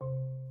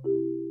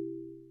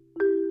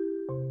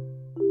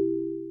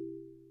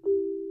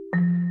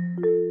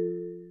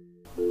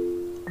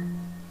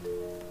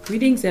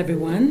Greetings,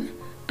 everyone.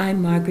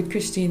 I'm Margaret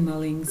Christine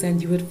Mullings,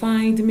 and you would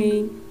find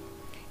me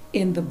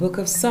in the book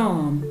of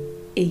Psalm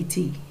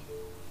 80.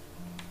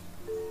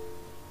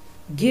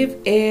 Give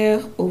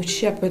ear, O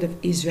shepherd of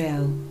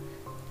Israel,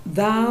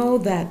 thou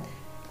that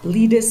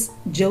leadest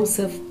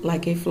Joseph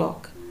like a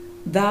flock,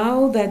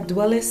 thou that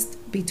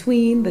dwellest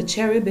between the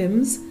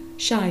cherubims,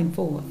 shine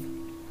forth.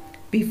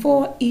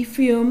 Before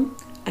Ephraim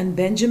and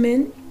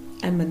Benjamin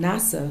and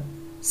Manasseh,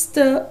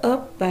 stir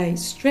up thy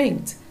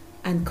strength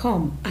and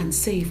come and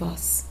save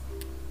us.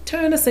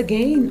 Turn us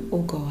again, O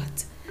God,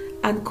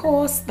 and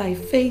cause thy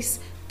face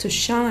to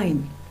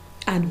shine,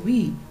 and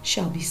we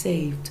shall be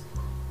saved.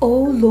 O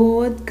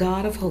Lord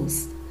God of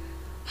hosts,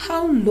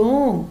 how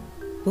long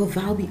wilt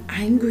thou be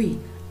angry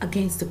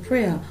against the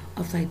prayer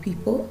of thy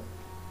people?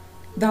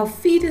 Thou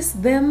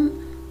feedest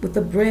them with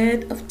the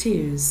bread of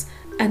tears,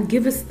 and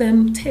givest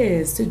them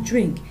tears to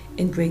drink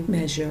in great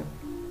measure.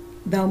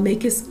 Thou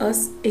makest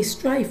us a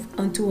strife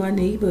unto our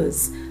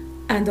neighbors,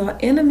 and our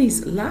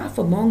enemies laugh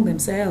among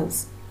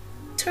themselves.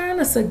 Turn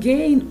us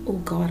again, O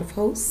God of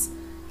hosts,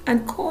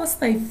 and cause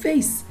thy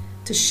face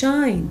to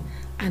shine,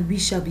 and we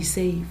shall be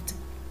saved.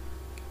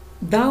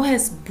 Thou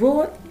hast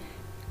brought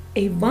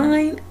a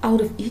vine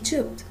out of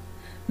Egypt.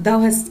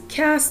 Thou hast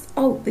cast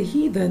out the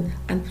heathen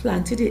and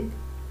planted it.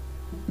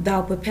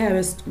 Thou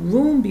preparest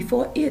room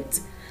before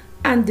it,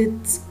 and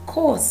didst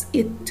cause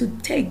it to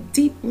take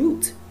deep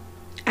root,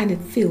 and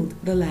it filled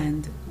the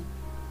land.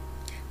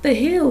 The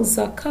hills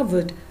are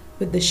covered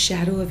with the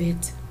shadow of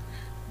it,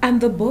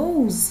 and the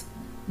boughs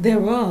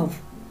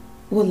thereof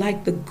were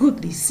like the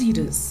goodly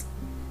cedars.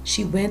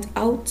 She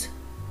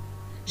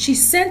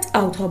sent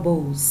out her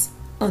boughs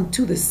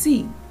unto the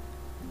sea,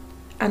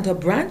 and her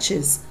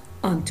branches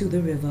unto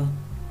the river.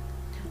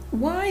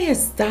 Why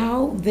hast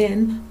thou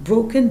then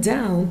broken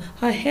down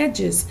her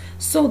hedges,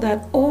 so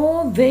that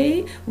all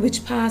they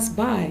which pass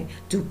by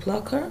do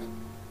pluck her?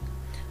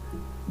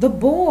 The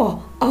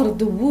boar out of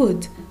the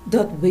wood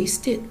doth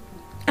waste it,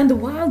 and the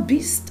wild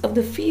beast of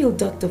the field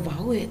doth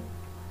devour it.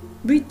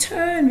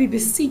 Return, we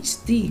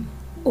beseech thee,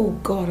 O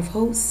God of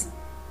hosts.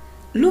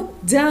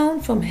 Look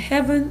down from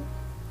heaven,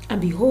 and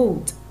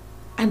behold,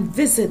 and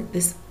visit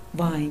this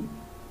vine,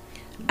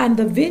 and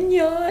the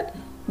vineyard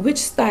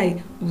which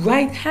thy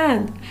right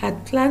hand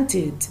had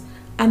planted,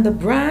 and the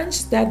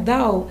branch that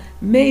thou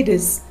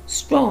madest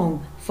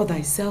strong for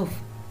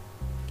thyself.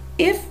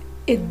 If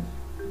it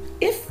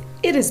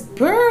is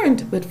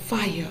burned with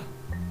fire,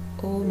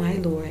 O my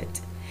Lord,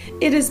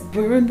 it is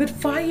burned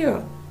with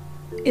fire.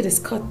 It is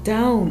cut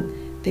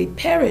down, they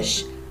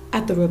perish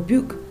at the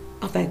rebuke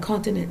of thy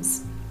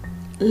countenance.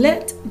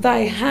 Let thy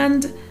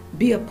hand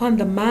be upon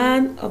the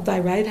man of thy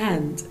right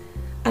hand,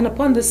 and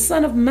upon the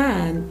Son of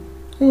Man,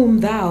 whom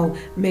thou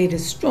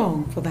madest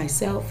strong for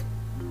thyself.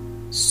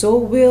 So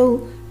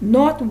will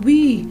not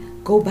we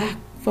go back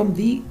from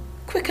thee.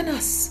 Quicken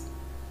us,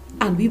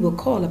 and we will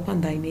call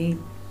upon thy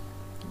name.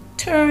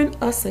 Turn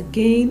us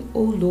again,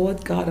 O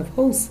Lord God of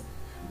hosts.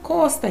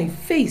 Cause thy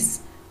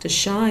face to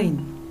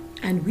shine,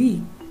 and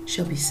we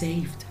shall be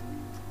saved.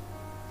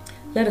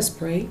 Let us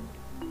pray.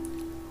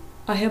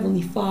 Our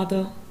Heavenly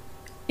Father,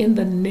 in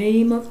the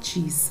name of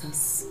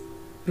Jesus,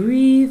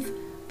 breathe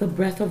the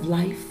breath of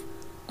life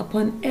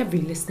upon every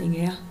listening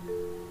ear.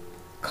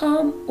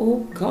 Come,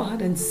 O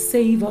God, and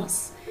save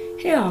us.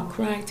 Hear our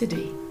cry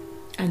today,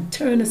 and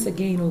turn us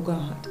again, O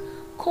God.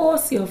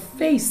 Cause your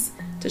face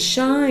to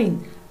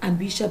shine, and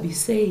we shall be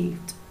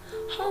saved.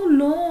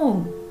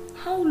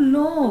 How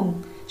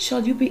long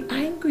shall you be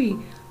angry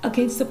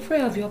against the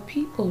prayer of your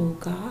people, O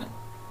God?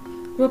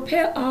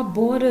 Repair our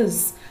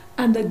borders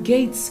and the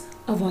gates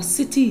of our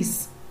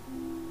cities.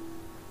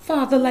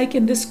 Father, like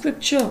in the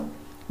scripture,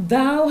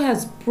 thou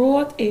hast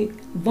brought a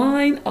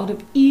vine out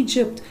of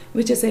Egypt,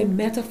 which is a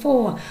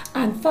metaphor.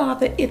 And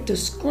Father, it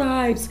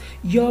describes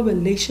your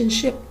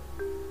relationship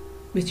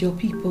with your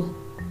people.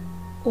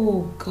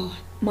 Oh God,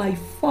 my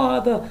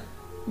Father,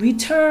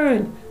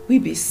 return, we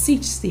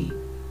beseech thee.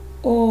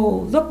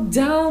 Oh, look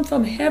down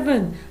from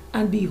heaven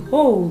and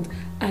behold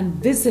and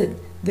visit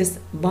this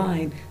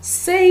vine.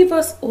 Save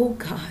us, O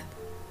God,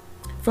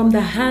 from the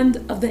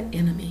hand of the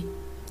enemy.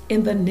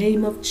 In the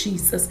name of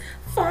Jesus.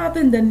 Father,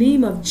 in the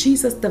name of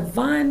Jesus,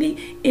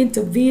 divinely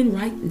intervene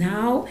right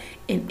now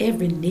in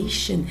every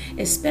nation,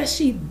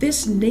 especially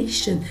this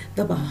nation,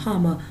 the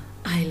Bahama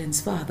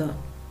Islands, Father.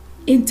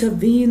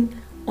 Intervene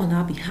on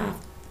our behalf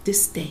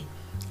this day.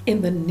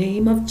 In the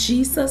name of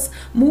Jesus,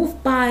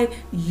 move by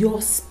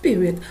your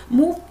spirit,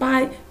 move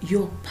by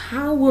your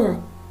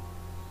power,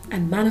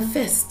 and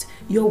manifest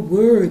your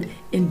word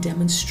in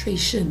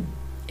demonstration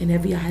in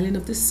every island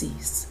of the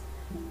seas,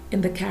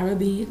 in the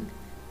Caribbean,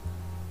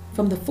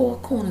 from the four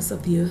corners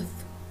of the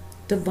earth.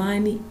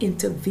 Divinely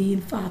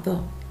intervene,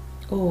 Father.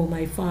 Oh,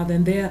 my Father,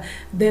 and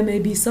there may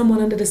be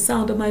someone under the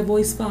sound of my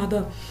voice,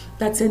 Father,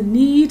 that's in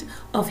need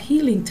of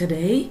healing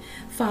today.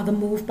 Father,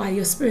 move by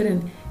your spirit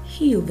and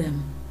heal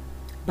them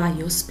by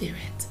your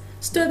spirit.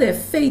 Stir their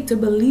faith to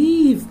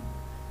believe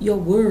your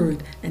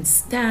word and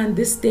stand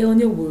this day on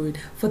your word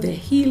for their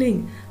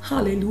healing,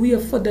 hallelujah,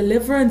 for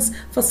deliverance,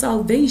 for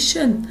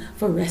salvation,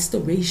 for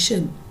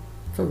restoration,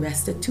 for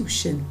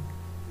restitution.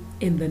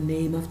 In the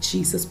name of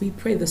Jesus, we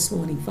pray this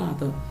morning,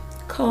 Father,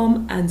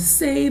 come and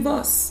save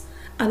us.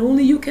 And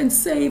only you can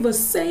save us.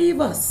 Save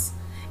us.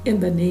 In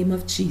the name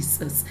of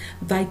Jesus.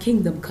 Thy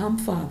kingdom come,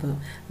 Father.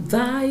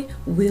 Thy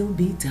will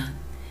be done.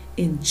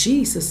 In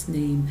Jesus'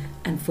 name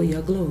and for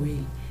your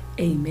glory.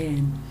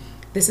 Amen.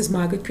 This is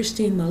Margaret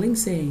Christine Mulling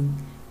saying,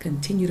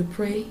 continue to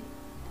pray.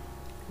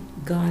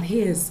 God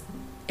hears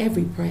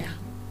every prayer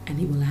and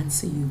he will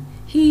answer you.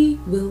 He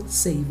will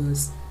save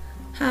us.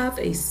 Have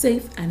a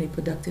safe and a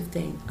productive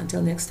day.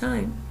 Until next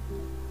time,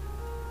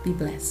 be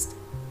blessed.